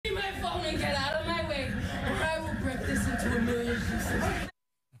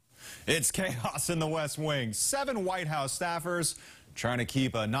It's chaos in the West Wing. 7 White House staffers trying to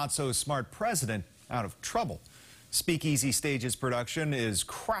keep a not-so-smart president out of trouble. SpeakEasy Stage's production is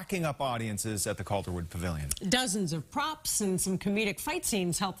cracking up audiences at the Calderwood Pavilion. Dozens of props and some comedic fight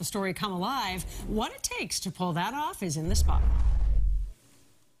scenes help the story come alive. What it takes to pull that off is in the spotlight.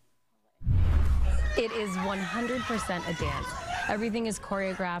 It is 100% a dance. Everything is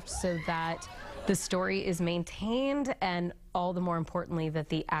choreographed so that the story is maintained, and all the more importantly, that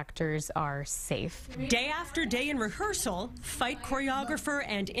the actors are safe. Day after day in rehearsal, fight choreographer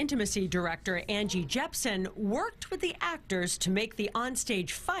and intimacy director Angie Jepson worked with the actors to make the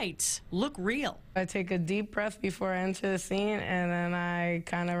onstage fights look real. I take a deep breath before I enter the scene, and then I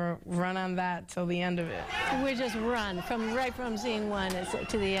kind of run on that till the end of it. We just run right from scene one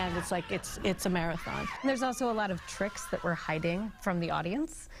to the end. It's like it's a marathon. There's also a lot of tricks that we're hiding from the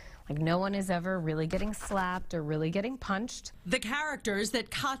audience. Like, no one is ever really getting slapped or really getting punched. The characters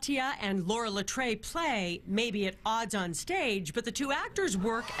that Katya and Laura Latreille play may be at odds on stage, but the two actors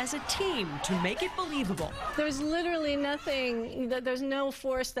work as a team to make it believable. There's literally nothing, there's no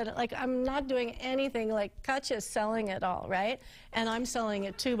force that, like, I'm not doing anything. Like, Katya's selling it all, right? And I'm selling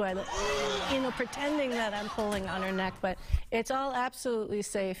it too by, pretending that I'm pulling on her neck, but it's all absolutely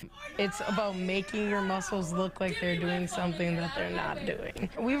safe. It's about making your muscles look like they're doing something that they're not doing.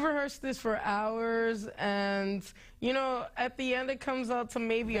 We've rehearsed this for hours, and at the end it comes out to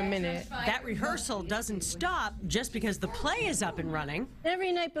maybe a minute. That rehearsal doesn't stop just because the play is up and running.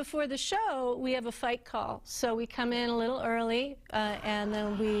 Every night before the show, we have a fight call. So we come in a little early, and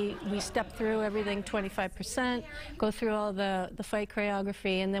then we step through everything 25%, go through all the fight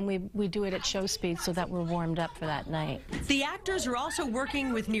choreography, and then we do it at show speed so that we're warmed up for that night. The actors are also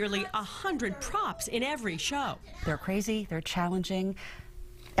working with nearly 100 props in every show. They're crazy, they're challenging.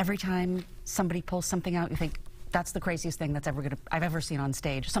 Every time somebody pulls something out, you think, that's the craziest thing I've ever seen on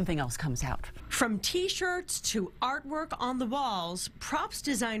stage. Something else comes out. From T-shirts to artwork on the walls, props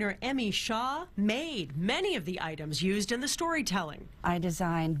designer Emmy Shaw made many of the items used in the storytelling. I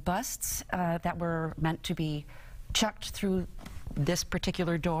designed busts that were meant to be chucked through this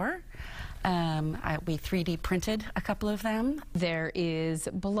particular door. We 3D printed a couple of them. There is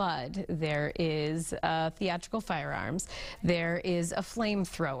blood, there is theatrical firearms, there is a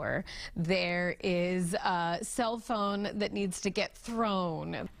flamethrower, there is a cell phone that needs to get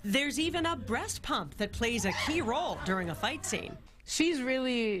thrown. There's even a breast pump that plays a key role during a fight scene. She's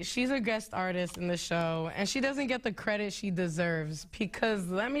a guest artist in the show, and she doesn't get the credit she deserves, because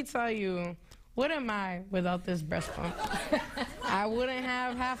let me tell you, what am I without this breast pump? I wouldn't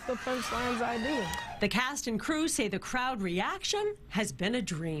have half the punchlines I do. The cast and crew say the crowd reaction has been a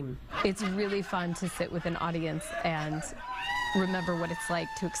dream. It's really fun to sit with an audience and remember what it's like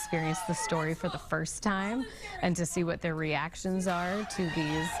to experience the story for the first time, and to see what their reactions are to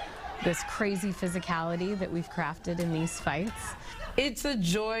this crazy physicality that we've crafted in these fights. It's a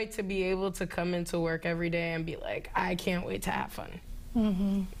joy to be able to come into work every day and be like, I can't wait to have fun.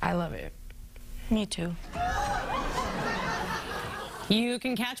 Mm-hmm. I love it. Me too. You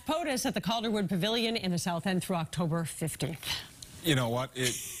can catch POTUS at the Calderwood Pavilion in the South End through October 15th. You know what?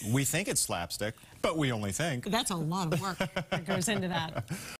 We think it's slapstick, but we only think. That's a lot of work that goes into that.